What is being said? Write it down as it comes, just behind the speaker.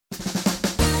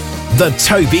The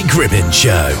Toby Gribbin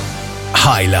Show.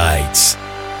 Highlights.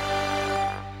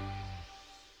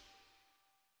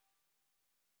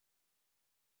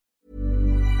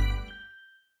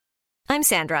 I'm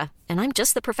Sandra, and I'm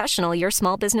just the professional your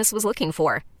small business was looking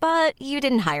for. But you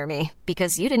didn't hire me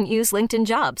because you didn't use LinkedIn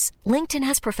Jobs. LinkedIn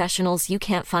has professionals you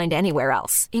can't find anywhere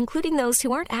else, including those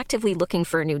who aren't actively looking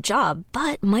for a new job,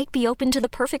 but might be open to the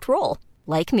perfect role,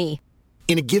 like me.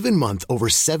 In a given month, over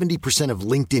 70% of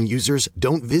LinkedIn users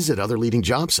don't visit other leading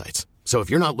job sites. So if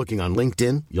you're not looking on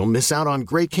LinkedIn, you'll miss out on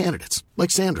great candidates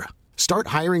like Sandra. Start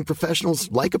hiring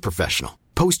professionals like a professional.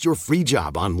 Post your free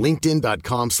job on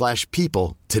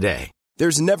linkedin.com/people today.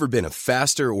 There's never been a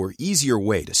faster or easier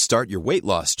way to start your weight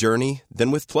loss journey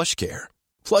than with PlushCare.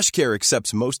 PlushCare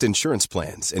accepts most insurance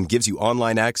plans and gives you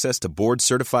online access to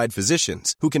board-certified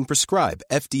physicians who can prescribe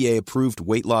FDA-approved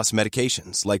weight loss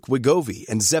medications like Wegovy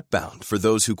and Zepbound for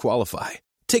those who qualify.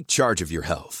 Take charge of your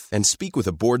health and speak with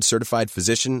a board-certified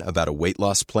physician about a weight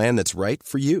loss plan that's right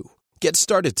for you. Get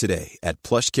started today at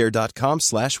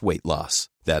plushcare.com/weight loss.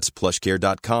 That's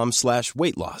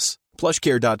plushcare.com/weight loss.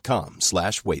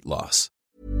 plushcare.com/weight loss.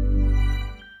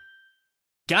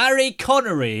 Gary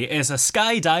Connery is a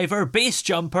skydiver, base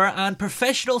jumper and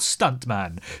professional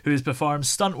stuntman who has performed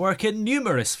stunt work in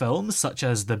numerous films such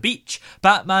as The Beach,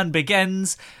 Batman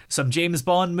Begins, some James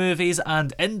Bond movies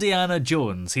and Indiana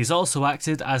Jones. He's also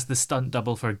acted as the stunt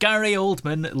double for Gary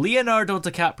Oldman, Leonardo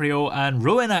DiCaprio and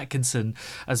Rowan Atkinson,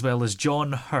 as well as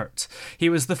John Hurt. He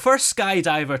was the first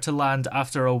skydiver to land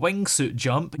after a wingsuit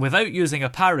jump without using a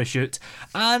parachute,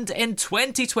 and in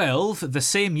 2012, the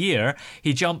same year,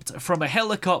 he jumped from a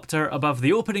helicopter above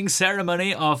the opening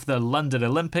ceremony of the London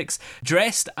Olympics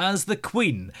dressed as the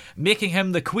Queen, making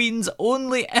him the Queen's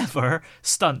only ever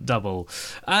stunt double.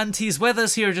 And he's with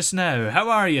us here just now. How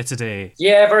are you today?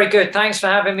 Yeah, very good. Thanks for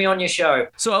having me on your show.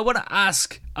 So I want to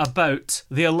ask about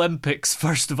the Olympics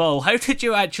first of all. How did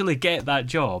you actually get that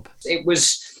job? It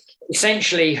was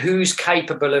essentially who's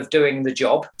capable of doing the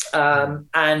job.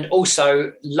 And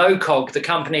also LOCOG, the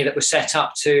company that was set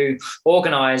up to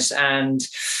organise and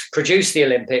produce the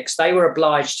Olympics, they were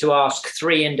obliged to ask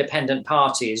 3 independent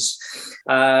parties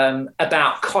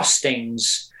about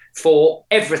costings for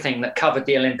everything that covered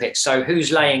the Olympics. So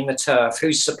who's laying the turf,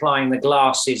 who's supplying the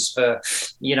glasses for,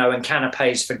 and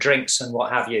canapes for drinks and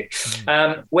what have you.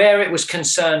 Where it was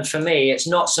concerned for me, it's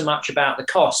not so much about the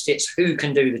cost, it's who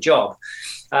can do the job.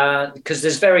 Because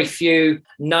there's very few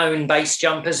known base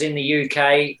jumpers in the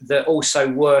UK that also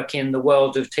work in the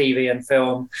world of TV and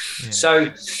film. Yeah.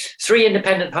 So 3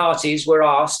 independent parties were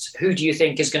asked, who do you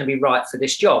think is going to be right for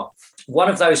this job? One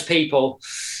of those people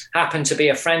happened to be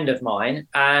a friend of mine,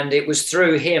 and it was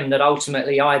through him that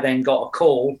ultimately I then got a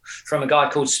call from a guy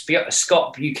called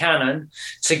Scott Buchanan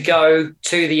to go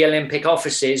to the Olympic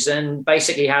offices and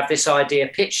basically have this idea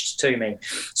pitched to me.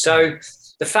 So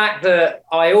the fact that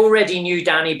I already knew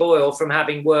Danny Boyle from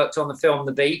having worked on the film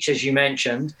The Beach, as you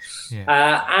mentioned,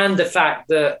 and the fact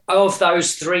that of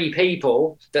those 3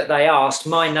 people that they asked,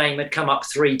 my name had come up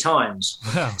 3 times.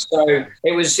 Wow. So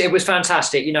it was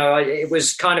fantastic. It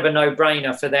was kind of a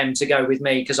no-brainer for them to go with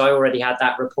me because I already had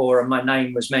that rapport and my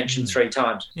name was mentioned 3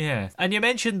 times. Yeah, and you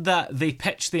mentioned that they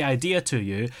pitched the idea to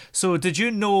you. So did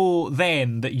you know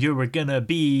then that you were going to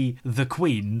be the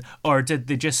Queen, or did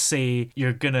they just say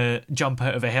you're going to jump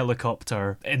out of a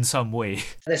helicopter in some way?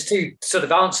 There's 2 sort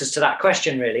of answers to that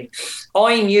question, really.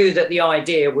 I knew that the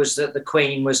idea was that the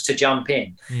Queen was to jump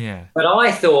in. Yeah. But I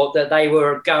thought that they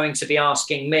were going to be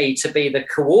asking me to be the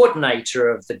coordinator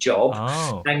of the job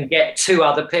and get 2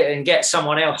 other and get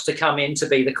someone else to come in to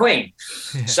be the Queen.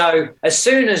 Yeah. So as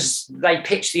soon as they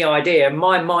pitched the idea,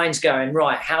 my mind's going,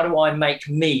 right, how do I make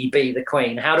me be the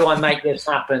Queen? How do I make this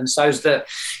happen so that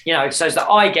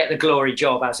I get the glory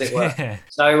job, as it were? Yeah.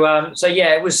 So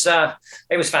yeah, it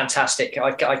was fantastic.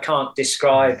 I can't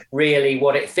describe really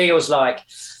what it feels like.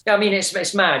 I mean,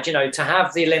 it's mad, to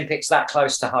have the Olympics that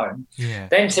close to home,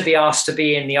 then to be asked to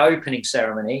be in the opening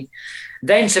ceremony,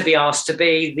 then to be asked to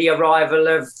be the arrival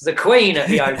of the Queen at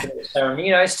the opening ceremony.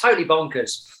 It's totally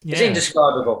bonkers. Yeah. It's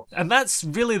indescribable. And that's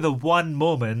really the one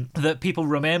moment that people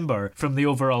remember from the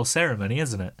overall ceremony,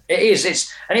 isn't it? It is.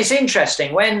 It's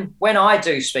interesting when I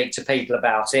do speak to people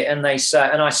about it, and I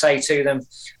say to them,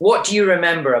 "What do you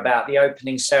remember about the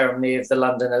opening ceremony of the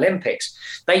London Olympics?"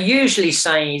 They usually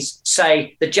say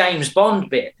the James Bond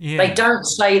bit. Yeah. They don't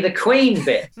say the Queen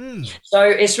bit. So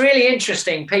it's really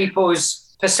interesting. People's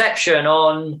perception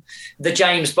on the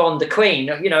James Bond, the Queen.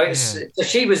 So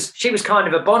she was kind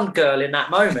of a Bond girl in that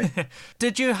moment.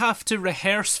 Did you have to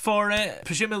rehearse for it?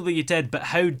 Presumably you did, but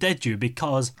how did you?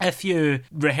 Because if you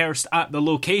rehearsed at the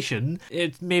location,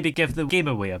 it maybe give the game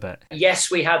away a bit.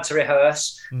 Yes, we had to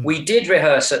rehearse. We did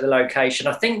rehearse at the location.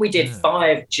 I think we did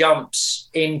 5 jumps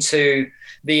into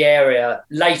the area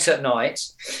late at night.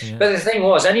 But the thing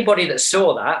was, anybody that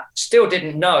saw that still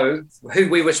didn't know who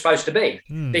we were supposed to be,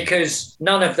 because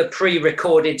none of the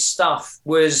pre-recorded stuff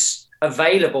was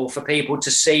available for people to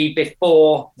see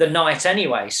before the night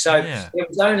anyway. So it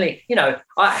was only,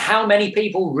 how many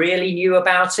people really knew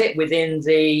about it within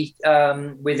the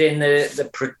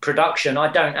production,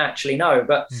 I don't actually know,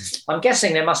 but I'm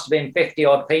guessing there must have been 50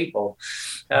 odd people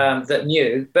that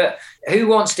knew. But who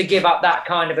wants to give up that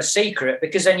kind of a secret?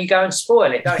 Because then you go and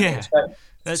spoil it, don't you?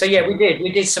 So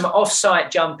we did some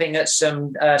off-site jumping at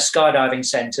some skydiving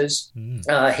centres,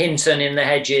 Hinton in the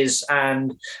Hedges,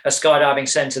 and a skydiving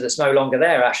centre that's no longer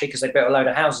there actually, because they built a load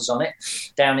of houses on it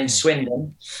down in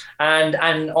Swindon, and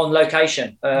on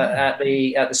location at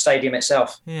the stadium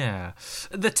itself. Yeah,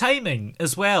 the timing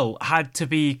as well had to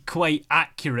be quite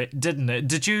accurate, didn't it?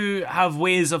 Did you have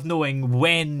ways of knowing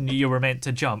when you were meant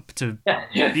to jump to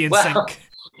be in sync?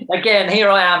 Again, here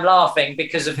I am laughing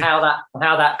because of how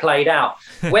that played out.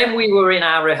 When we were in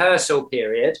our rehearsal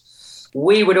period,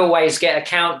 we would always get a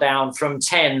countdown from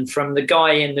 10 from the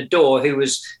guy in the door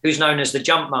who's known as the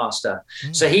jump master.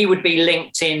 So he would be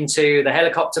linked into the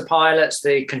helicopter pilots,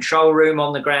 the control room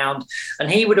on the ground, and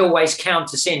he would always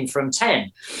count us in from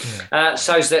 10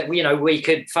 so that we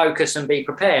could focus and be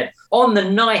prepared. On the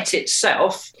night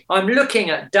itself, I'm looking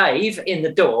at Dave in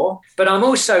the door, but I'm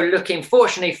also looking,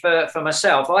 fortunately for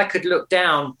myself, I could look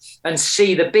down and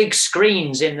see the big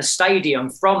screens in the stadium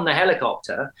from the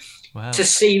helicopter. Wow. To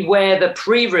see where the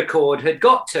pre-record had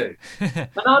got to. And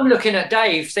I'm looking at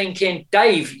Dave thinking,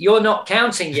 Dave, you're not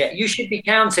counting yet. You should be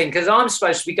counting, because I'm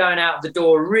supposed to be going out the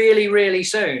door really, really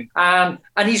soon. And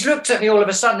he's looked at me all of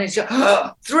a sudden and he's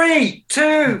like, 3,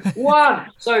 2,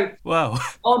 1. So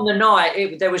on the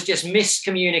night, there was just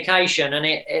miscommunication, and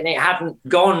it hadn't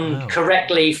gone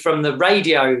correctly from the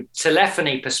radio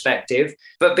telephony perspective.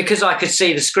 But because I could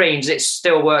see the screens, it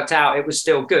still worked out. It was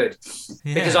still good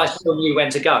because I still knew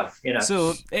when to go.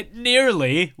 So it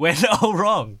nearly went all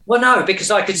wrong. Well, no,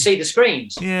 because I could see the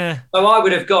screens. Yeah. So I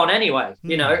would have gone anyway,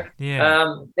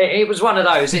 It was one of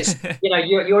those. It's,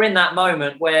 you're in that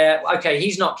moment where, okay,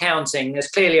 he's not counting. There's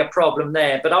clearly a problem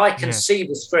there, but I can see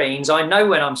the screens. I know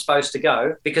when I'm supposed to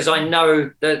go because I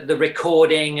know the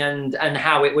recording and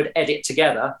how it would edit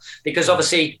together. Because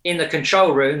obviously in the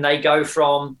control room, they go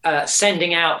from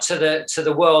sending out to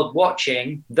the world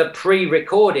watching the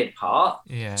pre-recorded part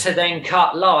to then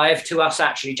cut live to us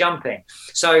actually jumping.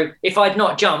 So if I'd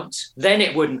not jumped, then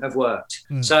it wouldn't have worked.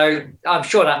 So I'm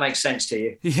sure that makes sense to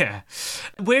you. Yeah.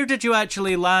 Where did you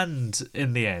actually land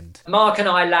in the end? Mark and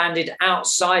I landed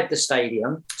outside the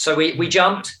stadium. So we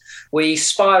jumped. We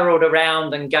spiraled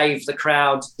around and gave the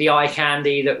crowd the eye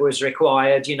candy that was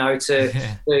required,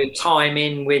 to time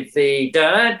in with the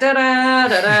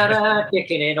da-da-da-da-da-da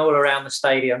kicking in all around the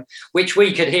stadium, which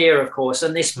we could hear, of course,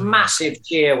 and this massive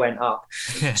cheer went up.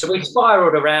 So we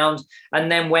spiraled around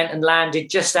and then went and landed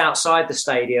just outside the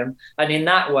stadium. And in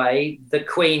that way, the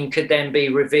Queen could then be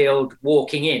revealed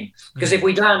walking in. Because if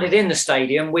we landed in the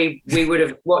stadium, we would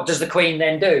have, what does the Queen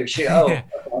then do?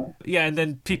 Yeah, and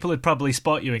then people would probably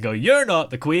spot you and go, "You're not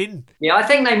the Queen." Yeah, I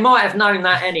think they might have known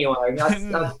that anyway.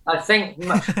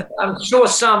 I'm sure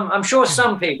some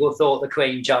people thought the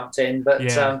Queen jumped in, but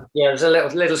there's a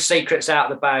little secrets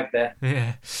out of the bag there.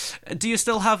 Yeah. Do you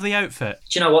still have the outfit?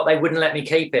 Do you know what? They wouldn't let me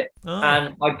keep it,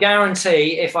 and I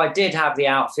guarantee if I did have the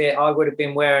outfit, I would have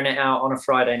been wearing it out on a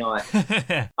Friday night.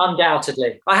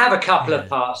 Undoubtedly, I have a couple of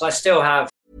parts. I still have.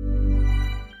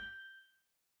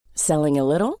 Selling a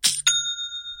little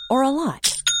or a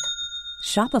lot?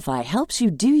 Shopify helps you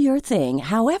do your thing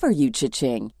however you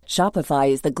cha-ching. Shopify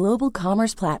is the global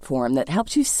commerce platform that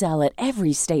helps you sell at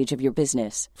every stage of your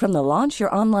business. From the launch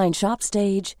your online shop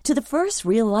stage to the first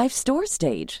real-life store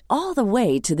stage, all the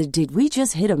way to the did we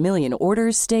just hit a million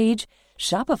orders stage.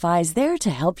 Shopify is there to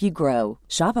help you grow.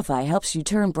 Shopify helps you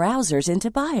turn browsers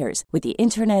into buyers with the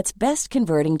internet's best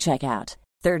converting checkout.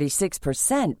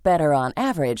 36% better on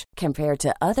average compared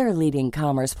to other leading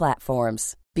commerce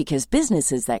platforms. Because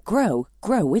businesses that grow,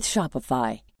 grow with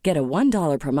Shopify. Get a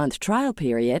 $1 per month trial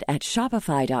period at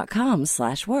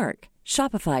shopify.com/work.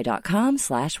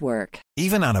 Shopify.com/work.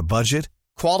 Even on a budget,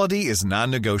 quality is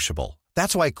non-negotiable.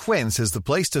 That's why Quince is the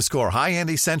place to score high-end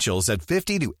essentials at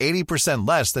 50 to 80%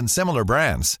 less than similar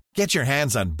brands. Get your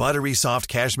hands on buttery soft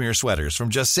cashmere sweaters from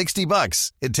just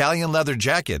 $60, Italian leather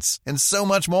jackets, and so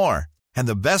much more. And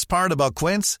the best part about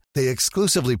Quince, they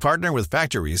exclusively partner with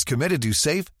factories committed to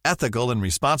safe, ethical, and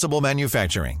responsible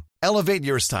manufacturing. Elevate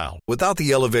your style without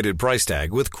the elevated price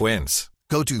tag with Quince.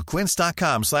 Go to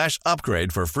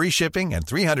quince.com/upgrade for free shipping and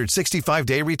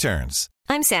 365-day returns.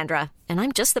 I'm Sandra, and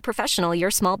I'm just the professional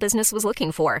your small business was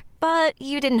looking for. But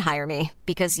you didn't hire me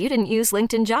because you didn't use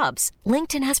LinkedIn Jobs.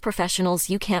 LinkedIn has professionals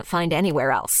you can't find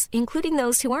anywhere else, including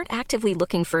those who aren't actively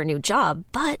looking for a new job,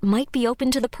 but might be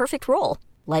open to the perfect role,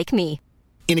 like me.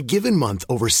 In a given month,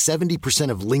 over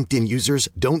 70% of LinkedIn users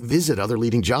don't visit other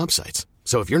leading job sites.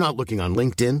 So if you're not looking on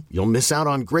LinkedIn, you'll miss out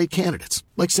on great candidates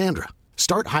like Sandra.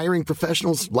 Start hiring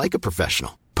professionals like a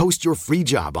professional. Post your free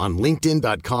job on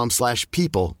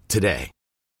linkedin.com/people today.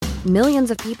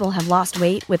 Millions of people have lost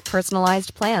weight with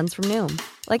personalized plans from Noom.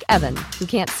 Like Evan, who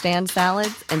can't stand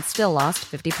salads and still lost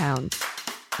 50 pounds.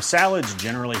 Salads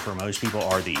generally for most people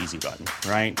are the easy button,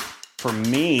 right? For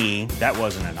me, that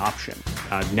wasn't an option.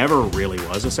 I never really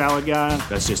was a salad guy.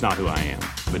 That's just not who I am.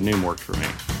 But Noom worked for me.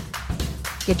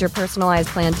 Get your personalized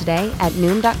plan today at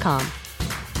Noom.com.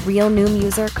 Real Noom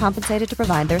user compensated to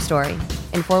provide their story.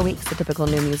 In 4 weeks, the typical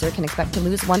Noom user can expect to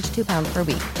lose 1 to 2 pounds per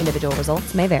week. Individual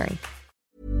results may vary.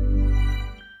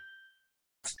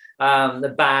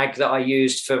 The bag that I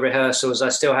used for rehearsals. I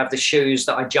still have the shoes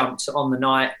that I jumped on the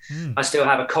night. I still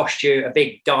have a costume, a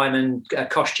big diamond,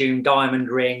 costume diamond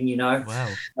ring, you know.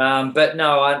 Wow. But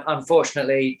no,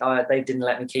 unfortunately, they didn't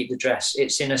let me keep the dress.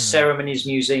 It's in a ceremonies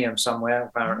museum somewhere,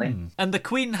 apparently. And the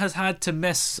Queen has had to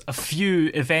miss a few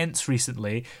events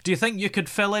recently. Do you think you could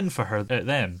fill in for her at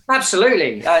them?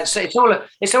 Absolutely.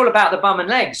 It's all about the bum and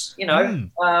legs, you know.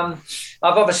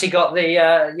 I've obviously got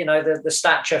the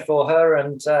stature for her,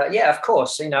 and yeah, of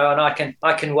course, you know, and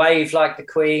I can wave like the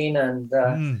Queen, and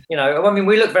you know, I mean,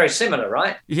 we look very similar,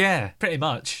 right? Yeah, pretty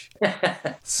much.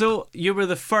 So you were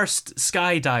the first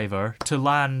skydiver to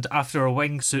land after a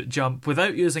wingsuit jump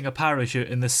without using a parachute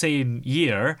in the same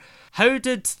year. How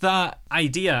did that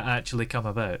idea actually come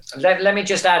about? Let me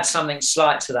just add something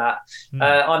slight to that.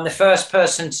 I'm the first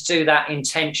person to do that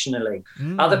intentionally.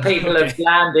 Other people have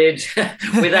landed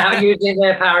without using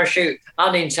their parachute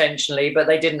unintentionally, but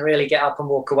they didn't really get up and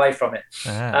walk away from it.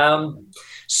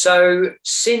 So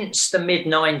since the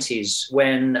mid-90s,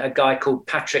 when a guy called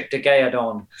Patrick de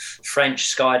Gaillardon,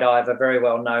 French skydiver, very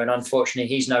well known, unfortunately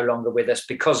he's no longer with us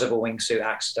because of a wingsuit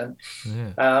accident,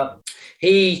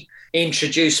 he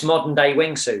introduced modern day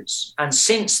wingsuits. And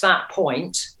since that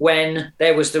point, when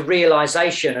there was the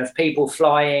realization of people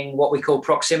flying what we call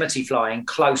proximity flying,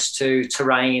 close to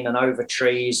terrain and over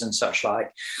trees and such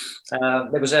like,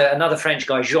 there was another French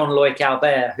guy, Jean-Loic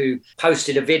Albert, who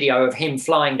posted a video of him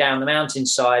flying down the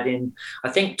mountainside in, I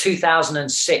think,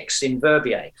 2006 in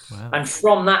Verbier. Wow. And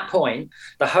from that point,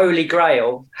 the Holy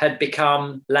Grail had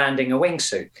become landing a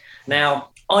wingsuit. Now,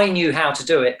 I knew how to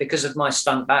do it because of my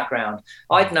stunt background.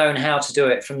 I'd known how to do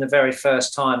it from the very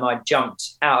first time I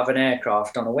jumped out of an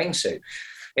aircraft on a wingsuit.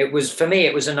 For me,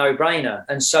 it was a no-brainer.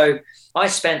 And so I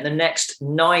spent the next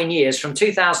 9 years, from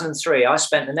 2003, I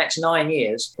spent the next 9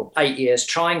 years, or 8 years,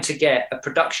 trying to get a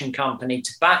production company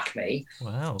to back me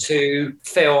to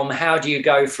film how do you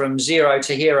go from zero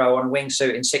to hero on a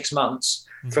wingsuit in 6 months,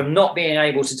 from not being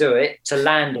able to do it to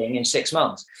landing in 6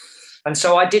 months. And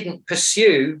so I didn't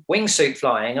pursue wingsuit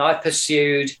flying. I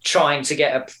pursued trying to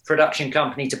get a production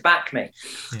company to back me.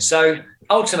 Yeah. So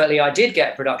ultimately, I did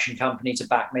get a production company to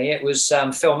back me. It was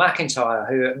Phil McIntyre,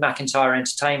 who at McIntyre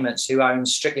Entertainments, who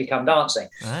owns Strictly Come Dancing.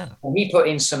 Wow. And he put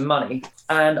in some money.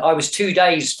 And I was 2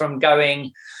 days from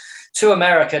going to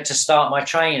America to start my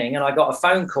training, and I got a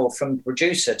phone call from the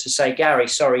producer to say, Gary,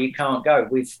 sorry, you can't go.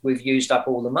 We've used up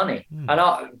all the money. And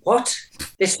what?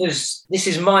 This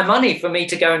is my money for me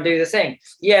to go and do the thing.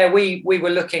 Yeah, we were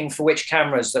looking for which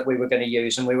cameras that we were going to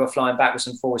use, and we were flying backwards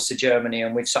and forwards to Germany,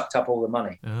 and we've sucked up all the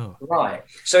money. Oh. Right.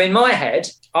 So in my head,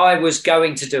 I was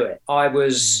going to do it. I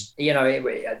was,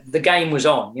 the game was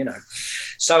on,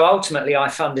 So ultimately, I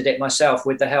funded it myself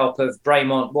with the help of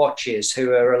Braymont Watches,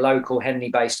 who are a local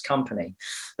Henley-based company.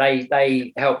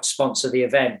 They helped sponsor the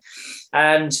event.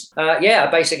 And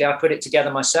basically I put it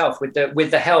together myself with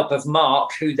the help of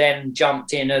Mark, who then jumped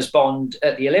jumped in as Bond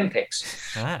at the Olympics.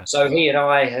 So he and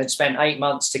I had spent 8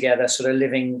 months together, sort of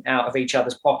living out of each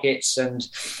other's pockets and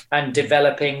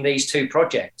developing these two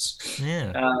projects.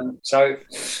 So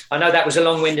I know that was a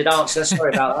long-winded answer.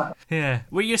 Sorry about that. Yeah.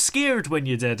 Were you scared when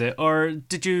you did it, or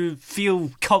did you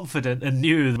feel confident and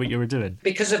knew what you were doing?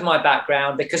 Because of my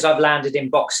background, because I've landed in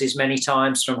boxes many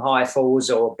times from high falls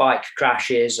or bike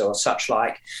crashes or such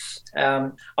like,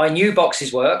 I knew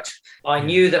boxes worked. I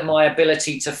knew that my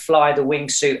ability to fly the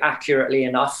wingsuit accurately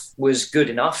enough was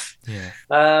good enough.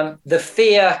 The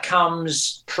fear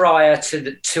comes prior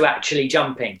to actually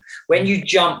jumping. When you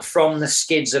jump from the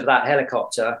skids of that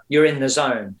helicopter, you're in the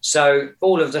zone. So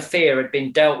all of the fear had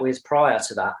been dealt with prior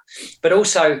to that. But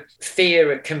also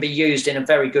fear can be used in a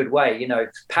very good way. You know,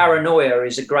 paranoia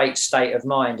is a great state of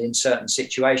mind in certain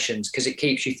situations because it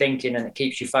keeps you thinking and it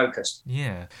keeps you focused.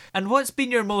 Yeah. And what's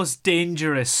been your most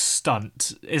dangerous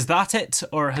stunt? Is that it,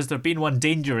 or has there been one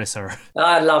dangerouser?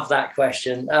 I love that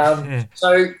question.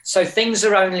 So things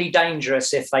are only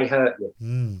dangerous if they hurt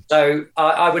you. So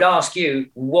I would ask you,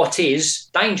 what is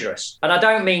dangerous? And I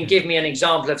don't mean give me an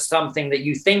example of something that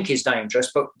you think is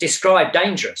dangerous, but describe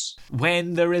dangerous.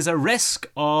 When there is a risk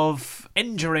of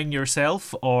injuring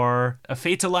yourself or a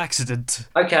fatal accident.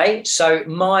 Okay, so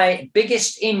my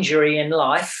biggest injury in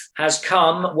life has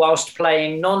come whilst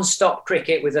playing non-stop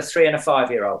cricket with a 3 and a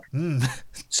 5-year-old.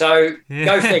 So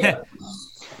go figure.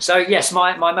 So yes,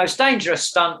 my most dangerous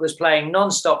stunt was playing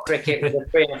non-stop cricket with a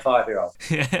 3 and a 5-year-old.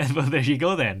 Yeah, well, there you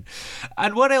go then.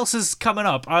 And what else is coming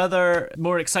up? Are there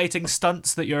more exciting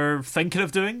stunts that you're thinking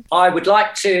of doing? I would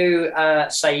like to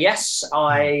say yes.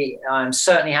 I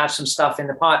certainly have some stuff in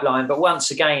the pipeline, but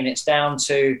once again, it's down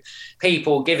to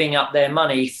people giving up their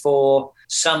money for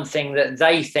something that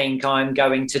they think I'm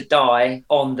going to die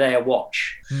on their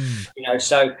watch. You know,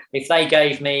 so if they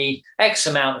gave me X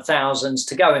amount of thousands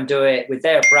to go and do it with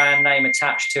their brand name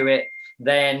attached to it,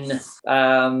 then,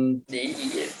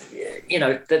 you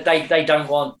know, they don't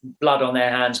want blood on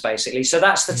their hands, basically. So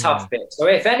that's the tough bit. So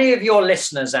if any of your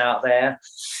listeners out there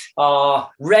are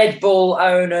Red Bull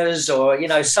owners or, you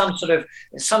know, some sort of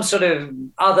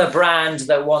other brand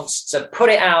that wants to put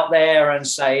it out there and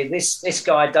say this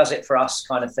guy does it for us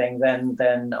kind of thing,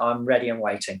 then I'm ready and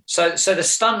waiting. So the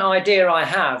stunt idea I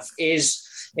have is,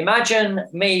 imagine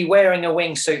me wearing a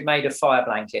wingsuit made of fire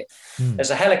blanket.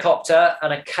 There's a helicopter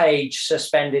and a cage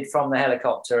suspended from the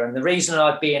helicopter. And the reason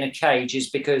I'd be in a cage is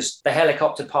because the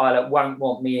helicopter pilot won't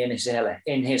want me in his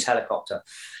helicopter.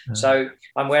 So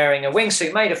I'm wearing a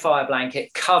wingsuit made of fire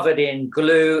blanket covered in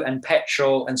glue and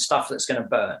petrol and stuff that's going to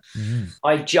burn.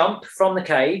 I jump from the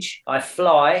cage. I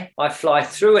fly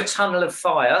through a tunnel of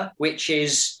fire, which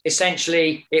is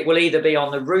essentially, it will either be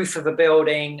on the roof of a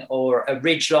building or a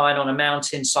ridgeline on a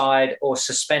mountainside or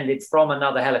suspended from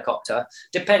another helicopter,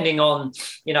 depending on,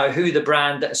 you know, who the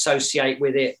brand that associate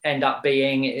with it end up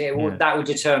being. That will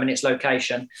determine its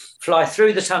location. Fly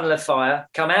through the tunnel of fire,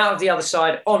 come out of the other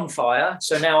side on fire.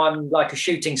 So now I'm like a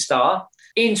shooting star,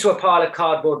 into a pile of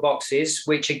cardboard boxes,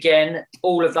 which again,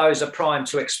 all of those are primed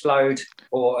to explode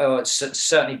or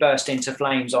certainly burst into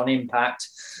flames on impact.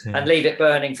 And leave it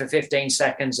burning for 15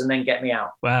 seconds and then get me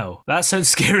out. Wow, that sounds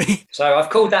scary. So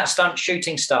I've called that stunt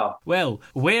Shooting Star. Well,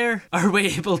 where are we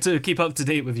able to keep up to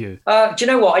date with you? Do you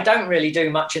know what? I don't really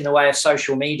do much in the way of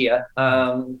social media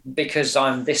because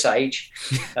I'm this age.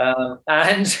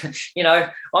 And, you know,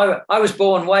 I was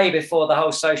born way before the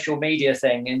whole social media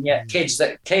thing. And yet kids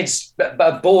are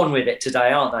born with it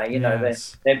today, aren't they? You know,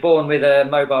 they're born with a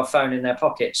mobile phone in their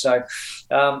pocket. So,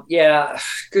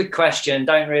 good question.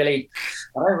 I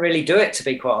don't really do it, to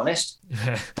be quite honest.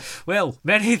 Well,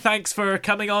 many thanks for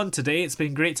coming on today. It's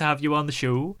been great to have you on the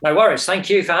show. No worries. Thank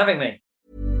you for having me.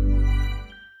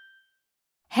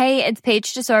 Hey, it's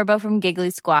Paige DeSorbo from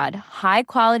Giggly Squad. High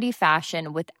quality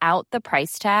fashion without the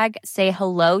price tag. Say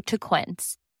hello to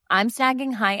Quince. I'm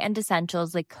snagging high-end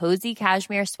essentials like cozy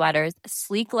cashmere sweaters,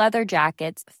 sleek leather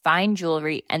jackets, fine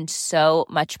jewelry, and so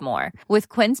much more. With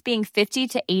Quince being 50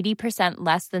 to 80%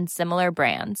 less than similar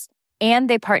brands. And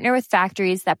they partner with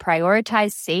factories that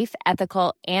prioritize safe,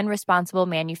 ethical, and responsible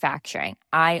manufacturing.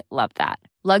 I love that.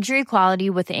 Luxury quality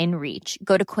within reach.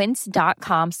 Go to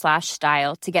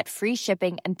quince.com/style to get free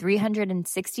shipping and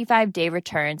 365-day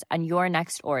returns on your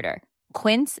next order.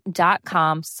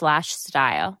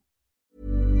 Quince.com/style.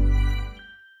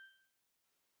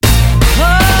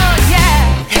 Oh,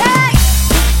 yeah. Hey!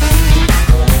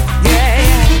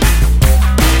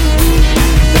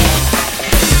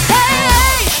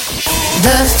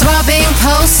 The throbbing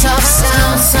pulse of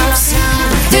sound.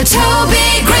 The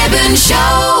Toby Gribbon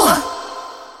Show.